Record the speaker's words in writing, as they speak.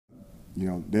You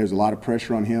know, there's a lot of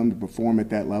pressure on him to perform at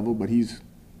that level, but he's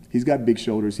got big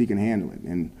shoulders. He can handle it.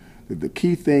 And the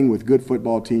key thing with good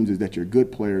football teams is that your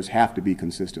good players have to be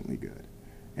consistently good.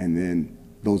 And then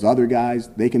those other guys,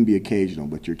 they can be occasional,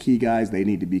 but your key guys, they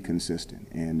need to be consistent.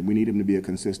 And we need him to be a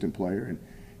consistent player. And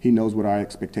he knows what our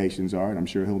expectations are, and I'm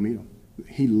sure he'll meet them.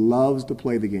 He loves to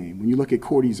play the game. When you look at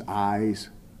Cordy's eyes,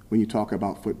 when you talk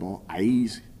about football,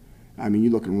 eyes, I mean,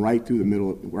 you're looking right through the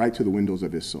middle, right to the windows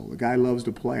of his soul. The guy loves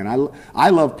to play, and I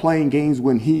love playing games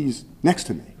when he's next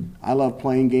to me. I love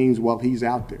playing games while he's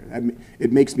out there.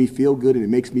 It makes me feel good, and it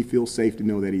makes me feel safe to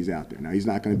know that he's out there. Now, he's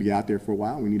not going to be out there for a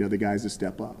while. We need other guys to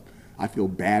step up. I feel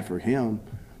bad for him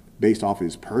based off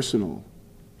his personal,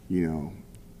 you know,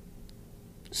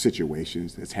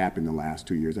 situations that's happened the last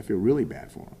 2 years. I feel really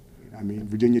bad for him. I mean,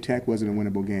 Virginia Tech wasn't a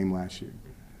winnable game last year.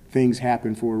 Things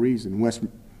happen for a reason.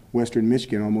 Western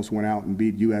Michigan almost went out and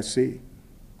beat USC,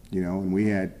 you know, and we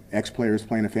had ex-players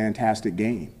playing a fantastic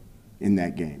game in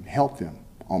that game, helped them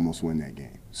almost win that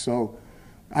game. So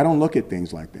I don't look at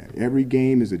things like that. Every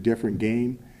game is a different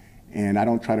game, and I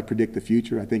don't try to predict the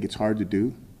future. I think it's hard to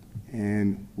do,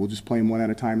 and we'll just play them one at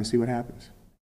a time and see what happens.